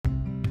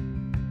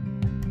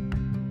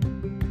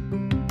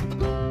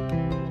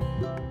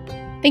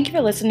Thank you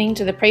for listening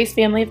to the Praise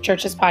Family of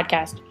Churches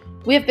podcast.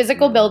 We have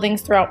physical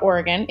buildings throughout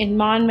Oregon in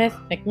Monmouth,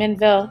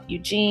 McMinnville,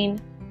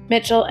 Eugene,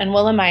 Mitchell, and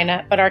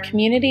Willamina, but our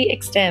community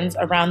extends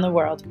around the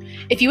world.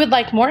 If you would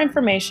like more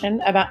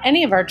information about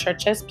any of our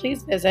churches,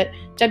 please visit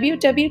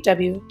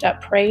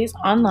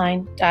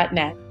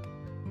www.praiseonline.net.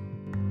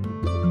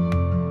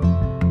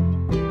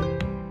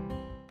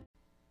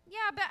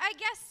 Yeah, but I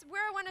guess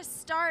where I want to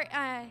start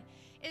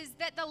is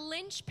that the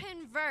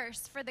linchpin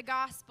verse for the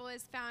gospel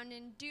is found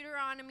in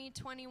Deuteronomy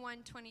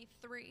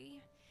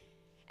 21:23.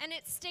 And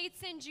it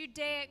states in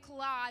Judaic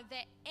law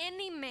that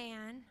any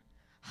man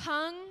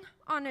hung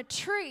on a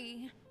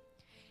tree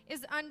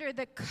is under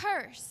the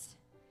curse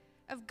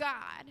of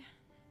God.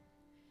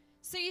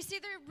 So you see,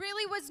 there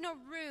really was no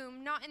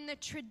room, not in the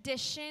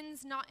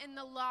traditions, not in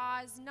the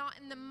laws, not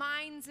in the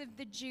minds of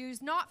the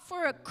Jews, not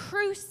for a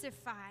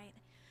crucified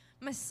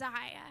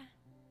Messiah.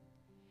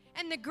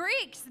 And the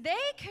Greeks,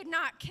 they could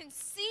not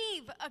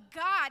conceive a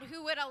God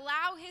who would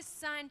allow his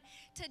son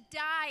to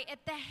die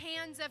at the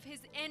hands of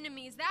his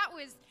enemies. That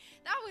was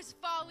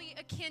folly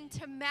akin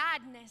to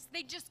madness.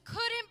 They just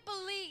couldn't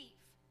believe.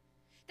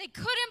 They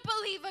couldn't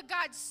believe a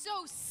God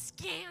so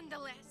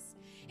scandalous,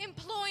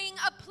 employing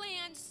a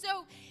plan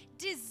so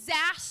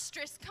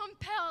disastrous,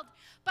 compelled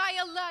by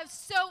a love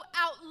so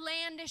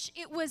outlandish,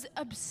 it was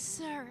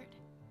absurd.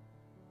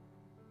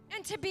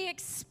 And to be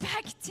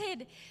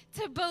expected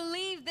to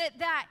believe that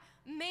that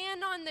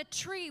man on the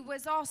tree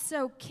was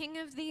also king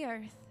of the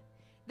earth,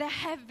 the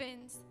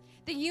heavens,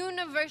 the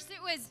universe,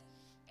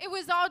 it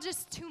was all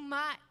just too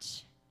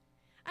much.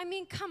 I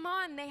mean, come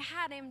on, they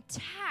had him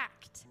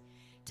tacked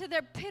to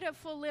their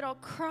pitiful little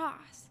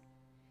cross.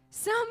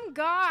 Some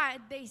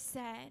God, they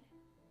said.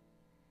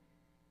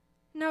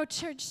 No,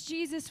 church,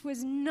 Jesus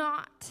was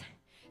not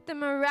the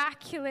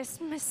miraculous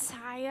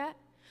Messiah,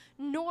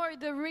 nor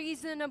the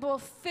reasonable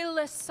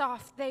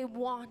philosopher they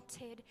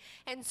wanted.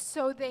 And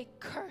so they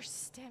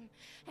cursed him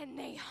and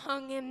they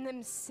hung him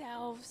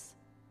themselves.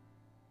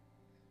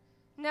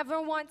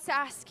 Never once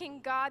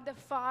asking God the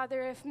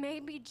Father if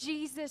maybe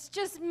Jesus,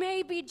 just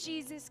maybe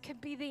Jesus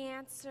could be the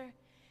answer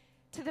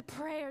to the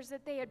prayers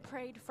that they had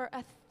prayed for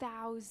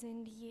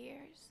 1,000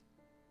 years.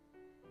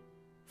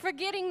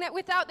 Forgetting that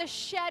without the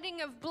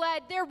shedding of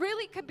blood, there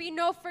really could be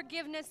no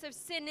forgiveness of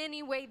sin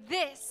anyway.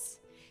 This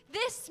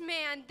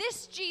man,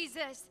 this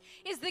Jesus,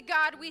 is the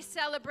God we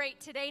celebrate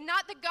today,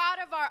 not the God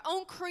of our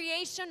own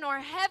creation or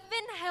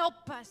heaven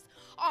help us,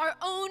 our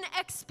own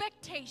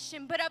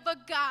expectation, but of a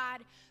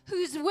God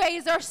whose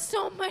ways are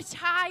so much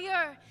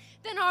higher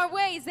than our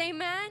ways,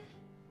 amen?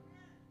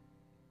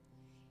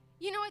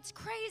 You know, it's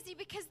crazy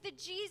because the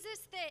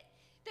Jesus that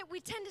we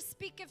tend to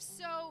speak of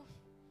so,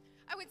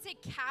 I would say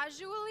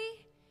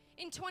casually,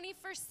 in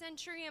 21st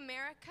century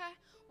America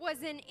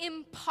was an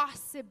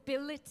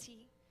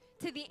impossibility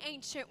to the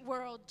ancient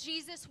world.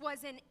 Jesus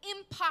was an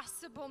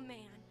impossible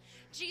man.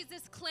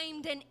 Jesus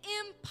claimed an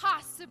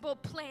impossible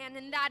plan,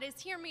 and that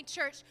is, hear me,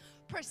 church,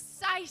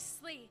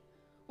 precisely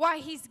why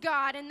he's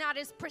God, and that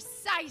is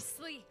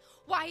precisely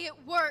why it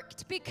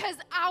worked, because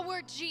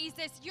our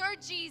Jesus, your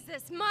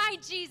Jesus, my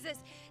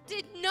Jesus,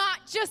 did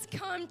not just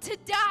come to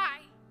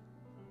die.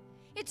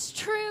 It's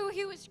true,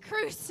 he was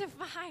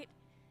crucified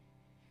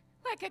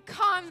like a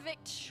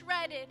convict,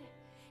 shredded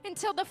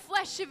until the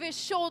flesh of his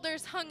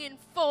shoulders hung in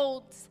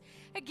folds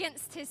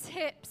against his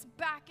hips,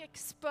 back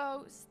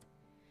exposed,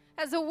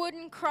 as a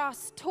wooden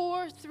cross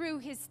tore through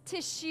his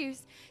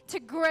tissues to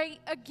grate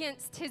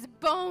against his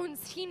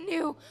bones. He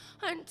knew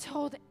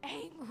untold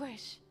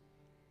anguish,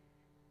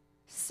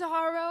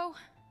 sorrow,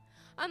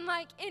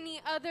 unlike any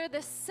other,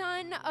 the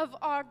Son of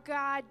our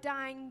God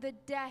dying the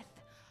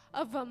death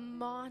of a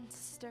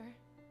monster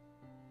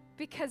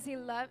because he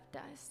loved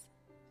us.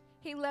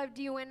 He loved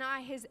you and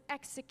I, his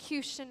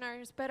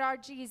executioners, but our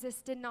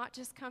Jesus did not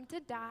just come to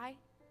die.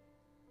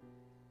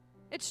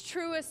 It's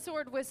true, a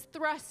sword was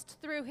thrust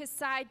through his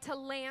side to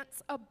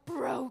lance a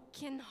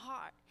broken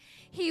heart.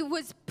 He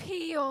was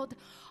peeled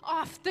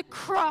off the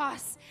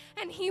cross,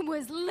 and he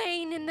was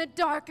laid in the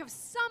dark of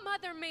some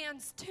other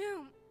man's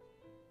tomb.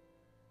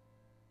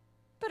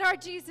 But our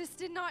Jesus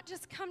did not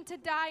just come to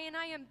die, and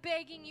I am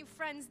begging you,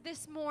 friends,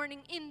 this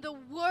morning, in the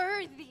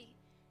worthy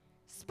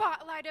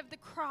spotlight of the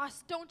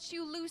cross, don't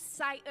you lose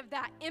sight of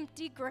that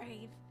empty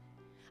grave.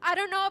 I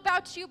don't know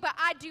about you, but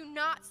I do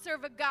not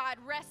serve a God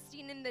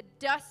resting in the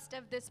dust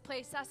of this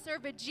place. I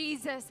serve a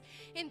Jesus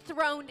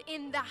enthroned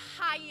in the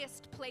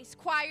highest place.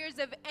 Choirs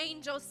of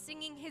angels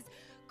singing his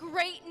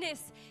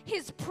greatness,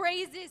 his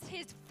praises,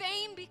 his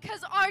fame,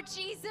 because our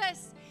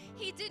Jesus,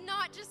 he did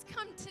not just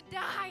come to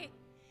die.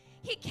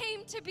 He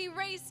came to be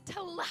raised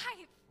to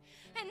life.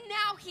 And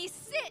now he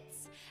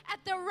sits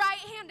at the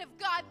right hand of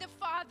God the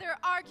Father,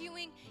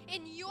 arguing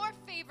in your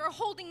favor,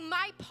 holding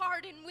my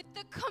pardon with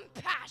the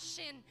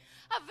compassion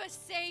of a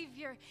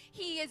Savior.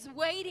 He is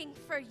waiting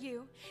for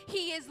you.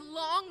 He is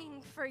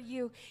longing for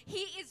you.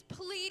 He is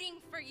pleading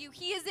for you.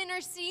 He is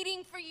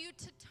interceding for you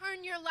to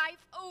turn your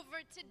life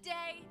over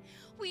today.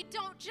 We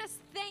don't just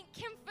thank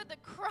him for the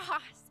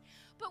cross,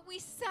 but we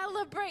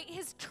celebrate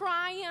his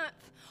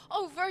triumph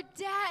over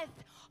death,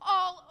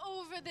 all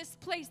over this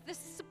place, the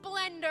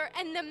splendor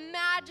and the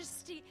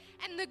majesty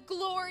and the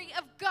glory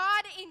of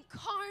God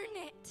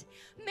incarnate,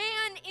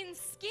 man in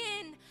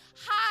skin,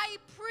 high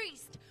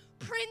priest,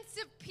 Prince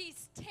of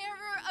Peace,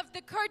 terror of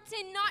the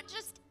curtain, not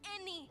just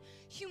any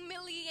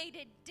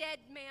humiliated dead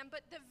man,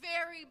 but the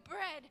very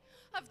bread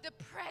of the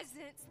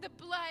presence, the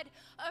blood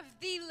of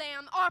the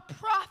Lamb, our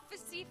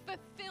prophecy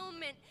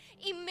fulfillment,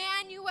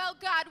 Emmanuel,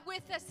 God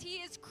with us. He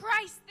is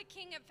Christ, the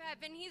King of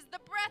heaven. He's the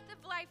breath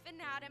of life in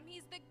Adam.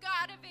 He's the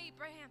God of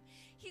Abraham.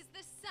 He's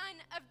the Son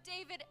of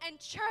David. And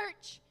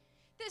church,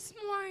 this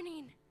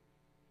morning,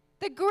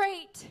 the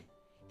great,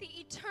 the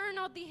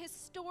eternal, the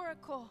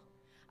historical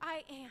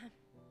I am.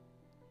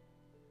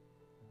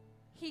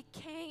 He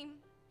came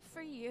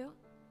for you.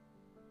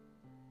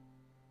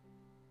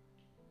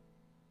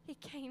 He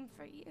came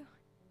for you.